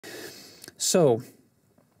So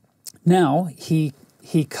now he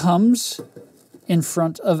comes in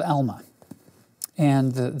front of Alma,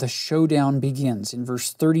 and the showdown begins in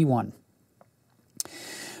verse 31.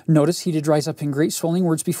 Notice he did rise up in great swelling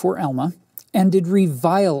words before Alma, and did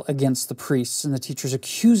revile against the priests and the teachers,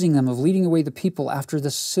 accusing them of leading away the people after the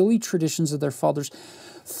silly traditions of their fathers,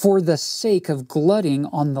 for the sake of glutting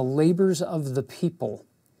on the labors of the people.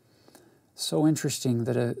 So interesting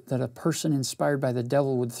that a person inspired by the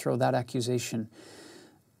devil would throw that accusation.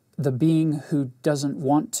 The being who doesn't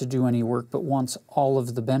want to do any work but wants all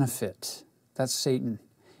of the benefit. That's Satan.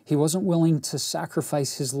 He wasn't willing to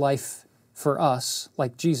sacrifice his life for us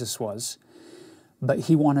like Jesus was, but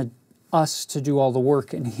he wanted us to do all the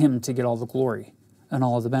work and him to get all the glory and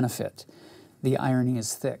all of the benefit. The irony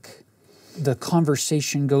is thick. The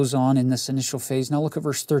conversation goes on in this initial phase. Now look at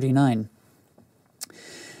verse 39.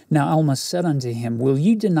 Now Alma said unto him, Will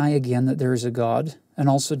you deny again that there is a God, and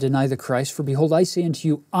also deny the Christ? For behold, I say unto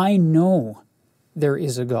you, I know there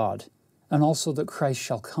is a God, and also that Christ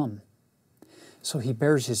shall come. So he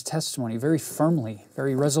bears his testimony very firmly,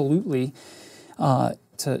 very resolutely to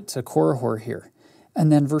Korihor here.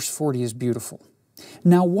 And then verse 40 is beautiful.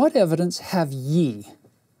 Now what evidence have ye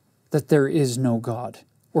that there is no God,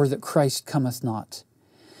 or that Christ cometh not?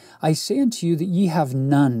 I say unto you that ye have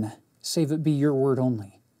none, save it be your word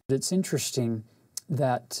only. It's interesting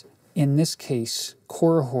that in this case,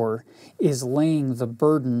 Korihor is laying the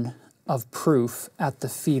burden of proof at the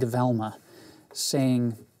feet of Alma,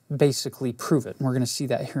 saying, basically, prove it. And we're going to see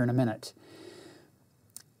that here in a minute.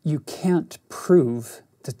 You can't prove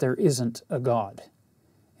that there isn't a God.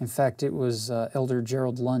 In fact, it was Elder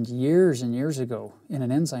Gerald Lund years and years ago in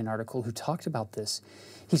an Ensign article who talked about this.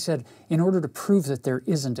 He said, in order to prove that there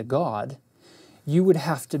isn't a God, you would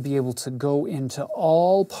have to be able to go into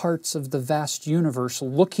all parts of the vast universe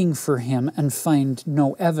looking for him and find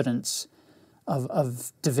no evidence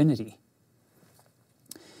of divinity.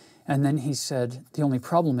 And then he said, the only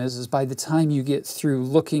problem is by the time you get through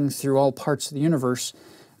looking through all parts of the universe,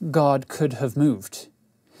 God could have moved.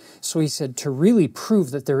 So he said, to really prove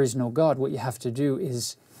that there is no God, what you have to do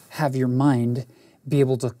is have your mind be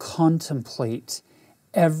able to contemplate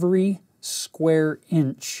every square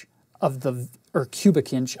inch of or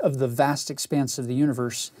cubic inch of the vast expanse of the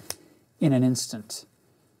universe in an instant.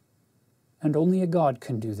 And only a God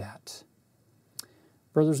can do that.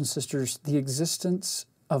 Brothers and sisters, the existence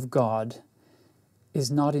of God is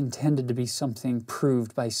not intended to be something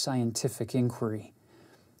proved by scientific inquiry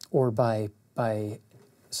or by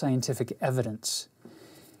scientific evidence.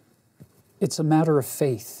 It's a matter of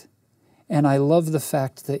faith. And I love the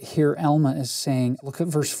fact that here Alma is saying, look at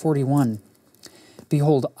verse 41,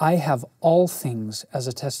 Behold, I have all things as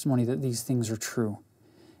a testimony that these things are true.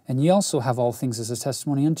 And ye also have all things as a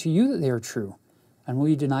testimony unto you that they are true. And will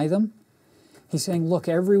you deny them? He's saying, look,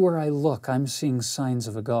 everywhere I look, I'm seeing signs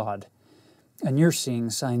of a God. And you're seeing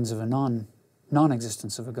signs of a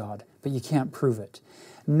non-existence of a God. But you can't prove it.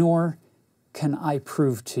 Nor can I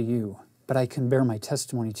prove to you. But I can bear my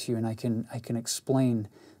testimony to you, and I can explain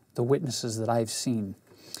the witnesses that I've seen.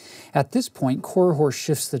 At this point, Korihor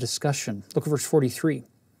shifts the discussion. Look at verse 43.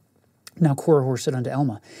 Now Korihor said unto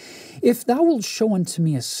Alma, If thou wilt show unto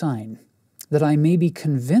me a sign, that I may be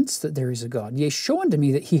convinced that there is a God, yea, show unto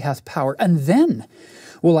me that he hath power, and then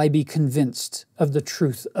will I be convinced of the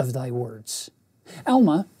truth of thy words.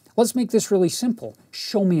 Alma, let's make this really simple.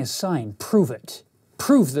 Show me a sign. Prove it.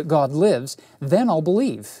 Prove that God lives, then I'll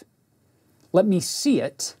believe. Let me see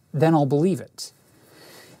it, then I'll believe it.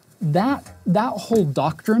 That whole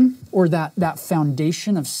doctrine, or that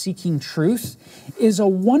foundation of seeking truth, is a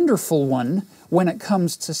wonderful one when it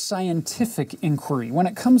comes to scientific inquiry. When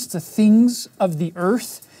it comes to things of the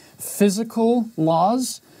earth, physical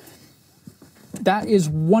laws, that is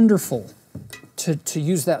wonderful to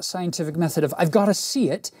use that scientific method of, I've got to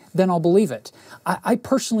see it, then I'll believe it. I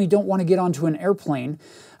personally don't want to get onto an airplane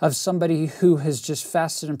of somebody who has just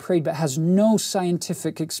fasted and prayed but has no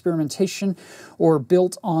scientific experimentation or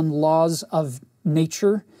built on laws of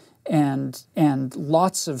nature and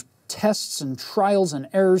lots of tests and trials and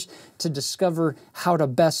errors to discover how to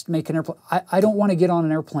best make an airplane. I don't want to get on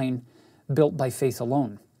an airplane built by faith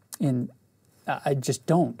alone. I just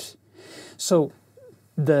don't. So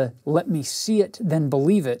the let me see it, then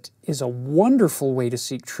believe it is a wonderful way to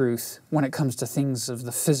seek truth when it comes to things of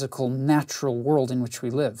the physical, natural world in which we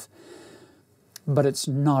live. But it's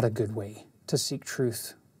not a good way to seek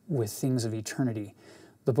truth with things of eternity.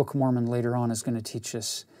 The Book of Mormon later on is going to teach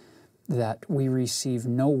us that we receive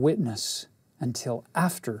no witness until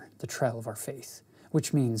after the trial of our faith,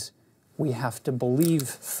 which means we have to believe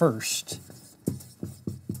first,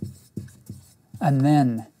 and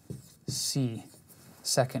then see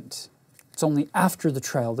second. It's only after the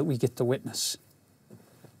trial that we get the witness.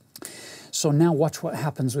 So now watch what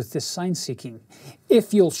happens with this sign seeking.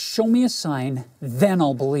 If you'll show me a sign, then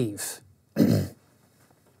I'll believe.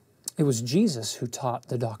 It was Jesus who taught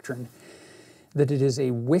the doctrine that it is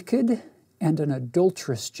a wicked and an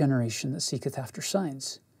adulterous generation that seeketh after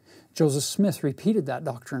signs. Joseph Smith repeated that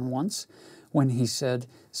doctrine once when he said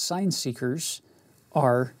sign seekers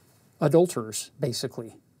are adulterers,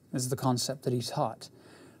 basically, is the concept that he taught.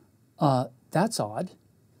 That's odd.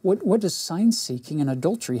 What does sign seeking and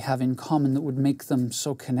adultery have in common that would make them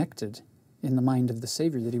so connected in the mind of the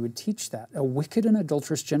Savior that he would teach that? A wicked and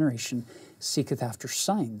adulterous generation seeketh after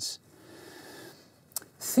signs.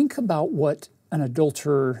 Think about what an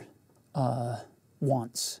adulterer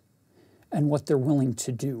wants and what they're willing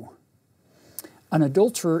to do. An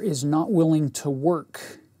adulterer is not willing to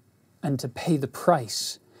work and to pay the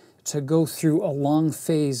price, to go through a long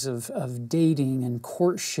phase of dating and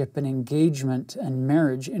courtship and engagement and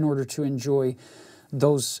marriage in order to enjoy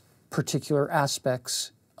those particular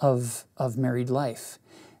aspects of married life.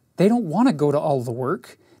 They don't want to go to all the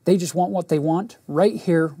work. They just want what they want right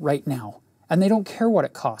here, right now. And they don't care what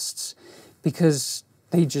it costs because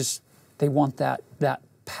they want that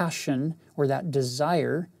passion or that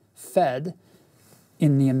desire fed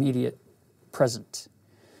in the immediate present.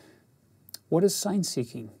 What is sign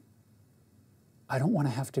seeking? I don't want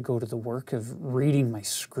to have to go to the work of reading my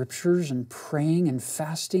scriptures and praying and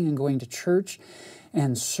fasting and going to church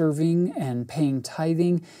and serving and paying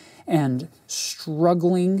tithing and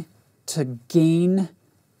struggling to gain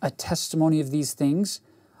a testimony of these things.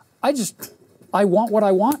 I want what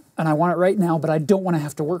I want, and I want it right now, but I don't want to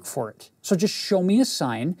have to work for it. So just show me a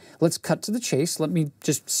sign. Let's cut to the chase. Let me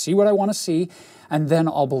just see what I want to see, and then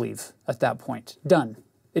I'll believe at that point. Done.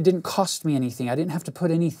 It didn't cost me anything. I didn't have to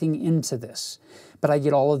put anything into this, but I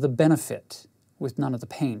get all of the benefit with none of the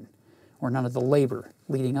pain or none of the labor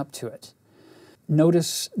leading up to it.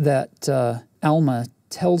 Notice that Alma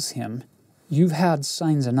tells him, you've had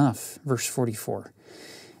signs enough, verse 44.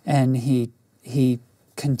 And he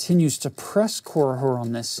continues to press Korihor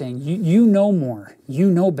on this, saying, you know more, you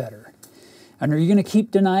know better. And are you going to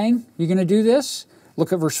keep denying? You're going to do this?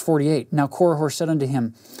 Look at verse 48. Now Korihor said unto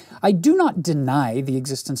him, I do not deny the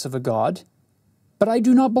existence of a God, but I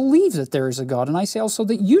do not believe that there is a God. And I say also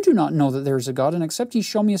that you do not know that there is a God, and except ye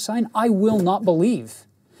show me a sign, I will not believe.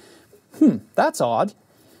 That's odd.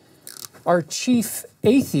 Our chief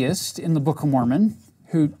atheist in the Book of Mormon,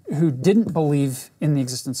 who didn't believe in the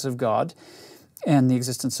existence of God and the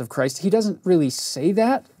existence of Christ, he doesn't really say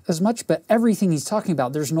that as much, but everything he's talking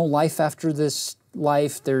about, there's no life after this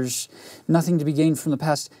life, there's nothing to be gained from the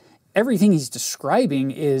past. Everything he's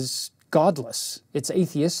describing is godless. It's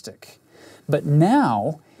atheistic. But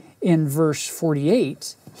now, in verse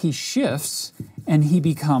 48, he shifts and he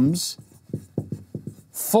becomes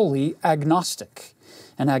fully agnostic.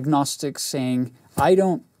 An agnostic saying, I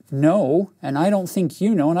don't know, and I don't think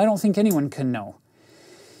you know, and I don't think anyone can know.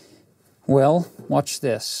 Well, watch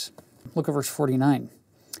this. Look at verse 49.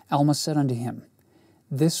 Alma said unto him,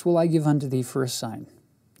 This will I give unto thee for a sign.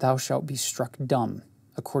 Thou shalt be struck dumb,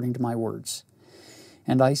 according to my words.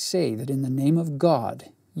 And I say that in the name of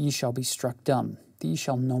God ye shall be struck dumb, that ye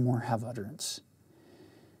shall no more have utterance.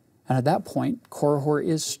 And at that point, Korihor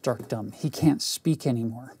is struck dumb. He can't speak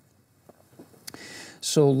anymore.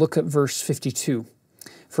 So look at verse 52.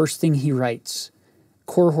 First thing he writes,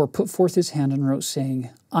 Korihor put forth his hand and wrote, saying,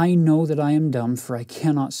 I know that I am dumb, for I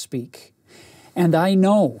cannot speak. And I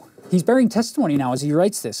know, he's bearing testimony now as he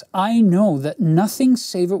writes this, I know that nothing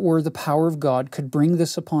save it were the power of God could bring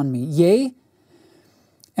this upon me. Yea,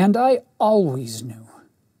 and I always knew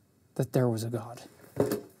that there was a God.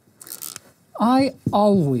 I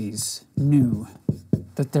always knew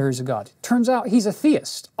that there is a God. Turns out he's a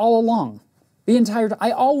theist all along. The entire time.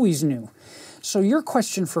 I always knew. So your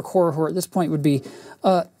question for Korihor at this point would be,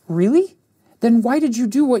 really? Then why did you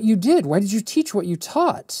do what you did? Why did you teach what you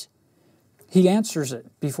taught? He answers it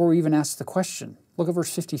before we even ask the question. Look at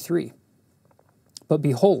verse 53. But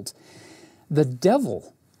behold, the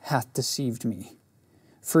devil hath deceived me,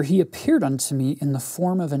 for he appeared unto me in the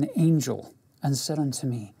form of an angel, and said unto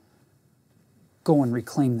me, Go and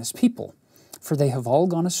reclaim this people, for they have all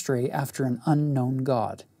gone astray after an unknown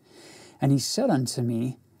God. And he said unto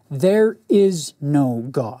me, There is no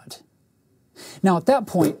God. Now at that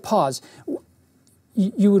point, pause.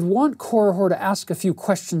 You would want Korihor to ask a few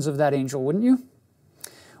questions of that angel, wouldn't you?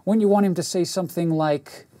 Wouldn't you want him to say something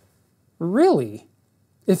like, Really?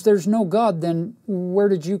 If there's no God, then where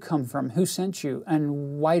did you come from? Who sent you?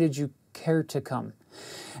 And why did you care to come?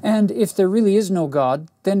 And if there really is no God,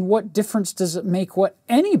 then what difference does it make what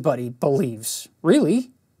anybody believes?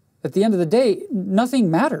 Really? At the end of the day, nothing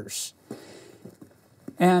matters.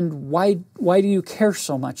 And why do you care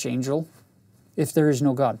so much, Angel, if there is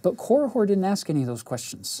no God? But Korihor didn't ask any of those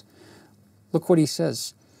questions. Look what he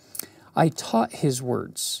says. I taught his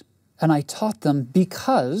words, and I taught them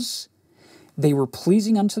because they were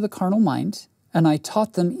pleasing unto the carnal mind, and I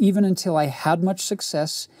taught them even until I had much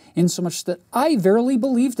success, insomuch that I verily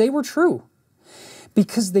believed they were true.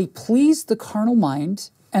 Because they pleased the carnal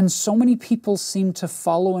mind, and so many people seemed to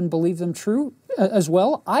follow and believe them true as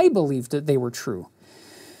well, I believed that they were true.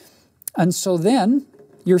 And so then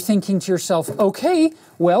you're thinking to yourself, okay,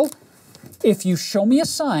 well, if you show me a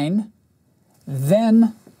sign,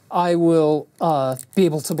 then I will be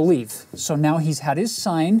able to believe. So now he's had his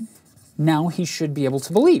sign, now he should be able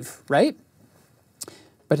to believe, right?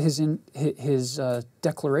 But his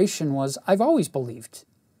declaration was, I've always believed.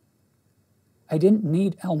 I didn't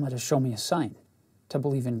need Alma to show me a sign to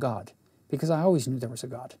believe in God, because I always knew there was a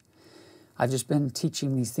God. I've just been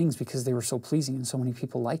teaching these things because they were so pleasing and so many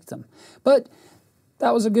people liked them. But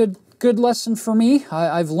that was a good lesson for me.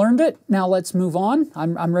 I've learned it. Now let's move on.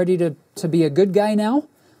 I'm ready to be a good guy now.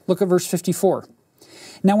 Look at verse 54.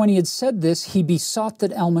 Now when he had said this, he besought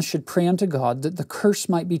that Alma should pray unto God that the curse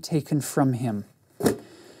might be taken from him.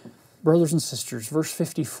 Brothers and sisters, verse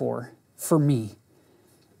 54, for me,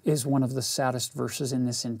 is one of the saddest verses in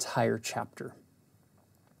this entire chapter.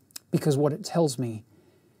 Because what it tells me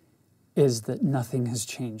is that nothing has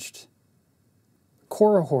changed.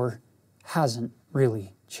 Korihor hasn't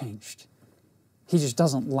really changed. He just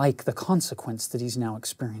doesn't like the consequence that he's now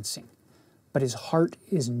experiencing. But his heart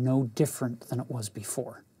is no different than it was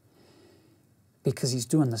before. Because he's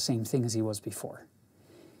doing the same thing as he was before.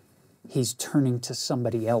 He's turning to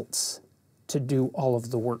somebody else to do all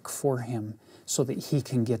of the work for him so that he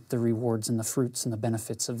can get the rewards and the fruits and the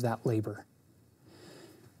benefits of that labor.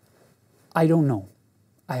 I don't know.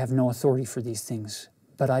 I have no authority for these things,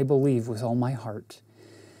 but I believe with all my heart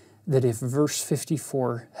that if verse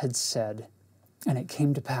 54 had said, and it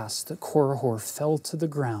came to pass that Korihor fell to the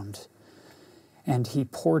ground and he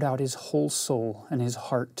poured out his whole soul and his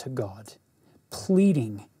heart to God,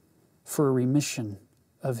 pleading for a remission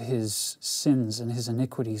of his sins and his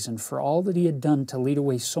iniquities and for all that he had done to lead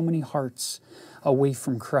away so many hearts away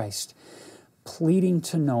from Christ, pleading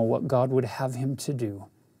to know what God would have him to do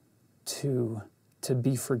to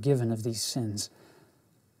be forgiven of these sins,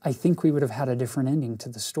 I think we would have had a different ending to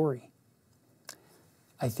the story.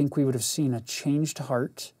 I think we would have seen a changed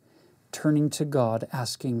heart turning to God,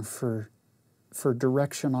 asking for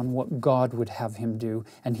direction on what God would have him do,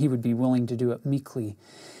 and he would be willing to do it meekly.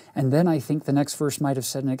 And then I think the next verse might have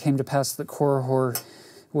said, and it came to pass that Korihor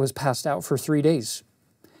was passed out for 3 days,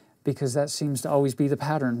 because that seems to always be the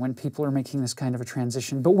pattern when people are making this kind of a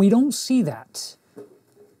transition. But we don't see that,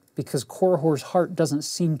 because Korihor's heart doesn't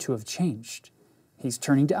seem to have changed. He's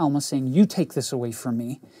turning to Alma saying, you take this away from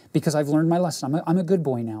me, because I've learned my lesson. I'm a good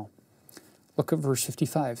boy now. Look at verse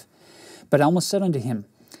 55. But Alma said unto him,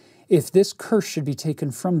 if this curse should be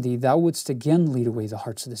taken from thee, thou wouldst again lead away the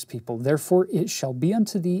hearts of this people. Therefore it shall be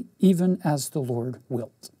unto thee even as the Lord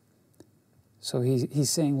wilt. So he's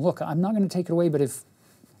saying, look, I'm not going to take it away,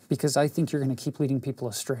 because I think you're going to keep leading people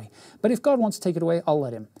astray. But if God wants to take it away, I'll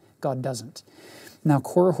let him. God doesn't. Now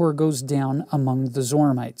Korihor goes down among the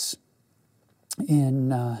Zoramites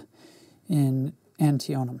in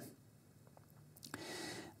Antionum.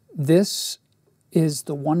 This is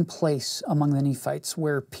the one place among the Nephites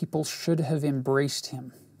where people should have embraced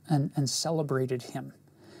him and celebrated him.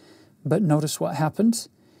 But notice what happened.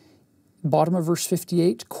 Bottom of verse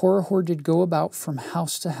 58, Korihor did go about from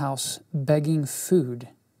house to house begging food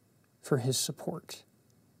for his support.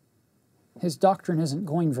 His doctrine isn't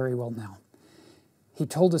going very well now. He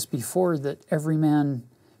told us before that every man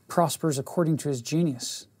prospers according to his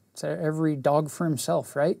genius. It's every dog for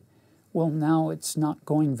himself, right? Well, now it's not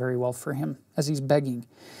going very well for him as he's begging.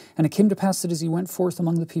 And it came to pass that as he went forth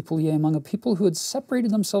among the people, yea, among a people who had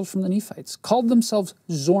separated themselves from the Nephites, called themselves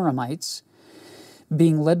Zoramites,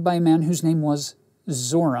 being led by a man whose name was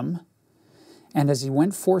Zoram. And as he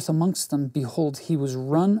went forth amongst them, behold, he was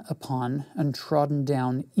run upon and trodden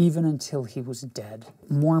down even until he was dead.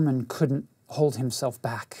 Mormon couldn't hold himself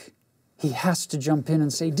back. He has to jump in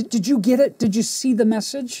and say, did you get it? Did you see the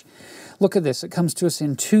message? Look at this. It comes to us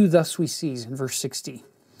in 2 thus we sees in verse 60.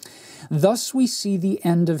 Thus we see the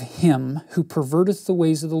end of him who perverteth the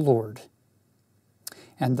ways of the Lord.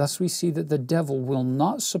 And thus we see that the devil will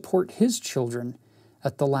not support his children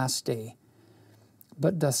at the last day,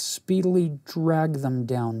 but doth speedily drag them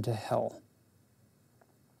down to hell.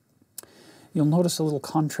 You'll notice a little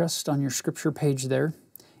contrast on your scripture page there,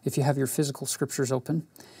 if you have your physical scriptures open.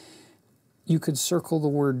 You could circle the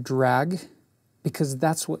word drag, because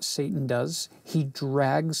that's what Satan does. He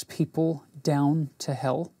drags people down to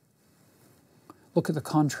hell. Look at the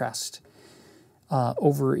contrast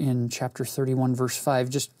over in chapter 31, verse 5,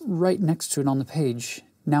 just right next to it on the page.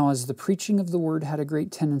 Now, as the preaching of the word had a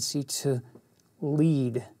great tendency to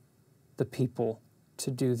lead the people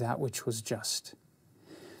to do that which was just.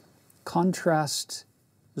 Contrast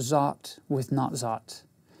Zot with not Zot.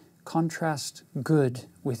 Contrast good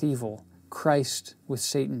with evil. Christ with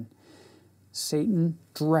Satan. Satan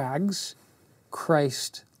drags,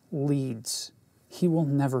 Christ leads. He will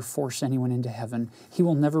never force anyone into heaven. He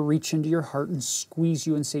will never reach into your heart and squeeze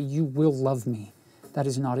you and say, you will love me. That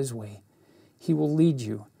is not his way. He will lead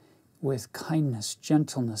you with kindness,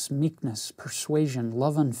 gentleness, meekness, persuasion,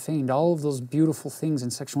 love unfeigned, all of those beautiful things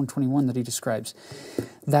in section 121 that he describes.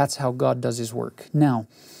 That's how God does his work. Now,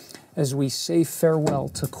 as we say farewell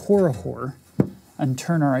to Korihor and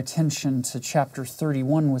turn our attention to chapter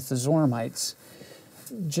 31 with the Zoramites,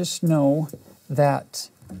 just know that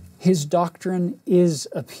his doctrine is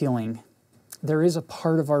appealing. There is a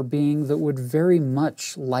part of our being that would very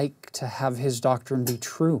much like to have his doctrine be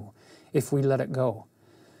true if we let it go.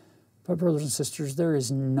 But brothers and sisters, there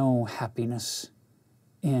is no happiness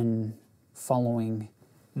in following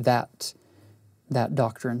that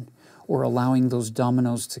doctrine, or allowing those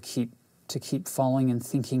dominoes to keep falling and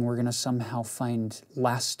thinking we're going to somehow find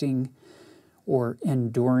lasting or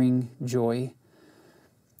enduring joy.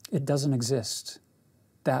 It doesn't exist.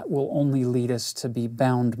 That will only lead us to be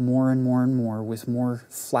bound more and more and more with more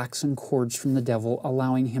flaxen cords from the devil,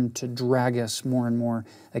 allowing him to drag us more and more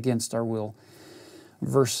against our will,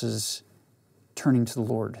 versus turning to the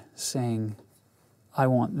Lord, saying, I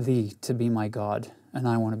want thee to be my God, and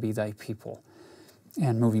I want to be thy people,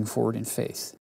 and moving forward in faith.